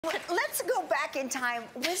Let's go back in time.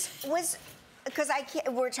 Was because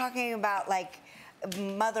we're talking about like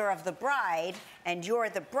mother of the bride and you're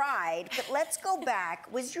the bride, but let's go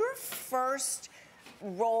back. Was your first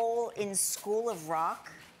role in School of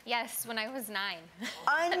Rock? Yes, when I was 9.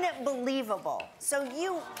 Unbelievable. So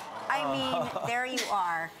I mean, there you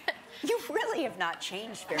are. You really have not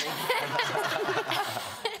changed very much.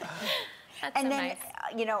 That's And so then, nice.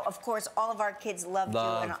 you know, of course, all of our kids loved you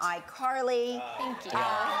in iCarly. Thank you.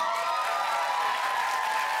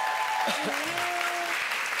 Do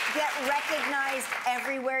you get recognized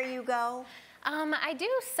everywhere you go? I do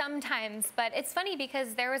sometimes, but it's funny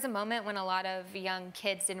because there was a moment when a lot of young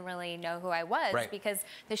kids didn't really know who I was because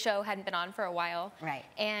the show hadn't been on for a while. Right.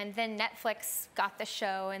 And then Netflix got the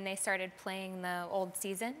show and they started playing the old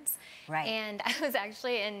seasons. Right. And I was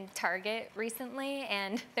actually in Target recently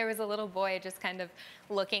and there was a little boy just kind of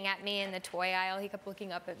looking at me in the toy aisle. He kept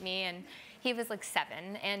looking up at me and he was like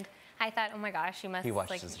 7. And I thought, oh my gosh, you must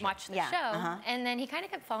like watch the show. And then he kind of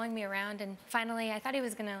kept following me around and finally I thought he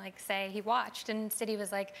was gonna like say he watched and instead he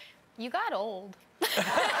was like, you got old.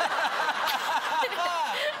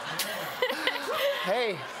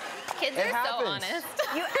 Hey, kids are so honest.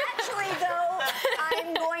 You actually, though,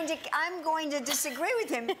 I'm going to disagree with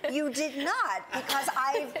him. You did not, because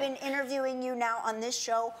I've been interviewing you now on this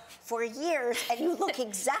show for years and you look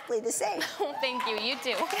exactly the same. Thank you, you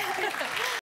too.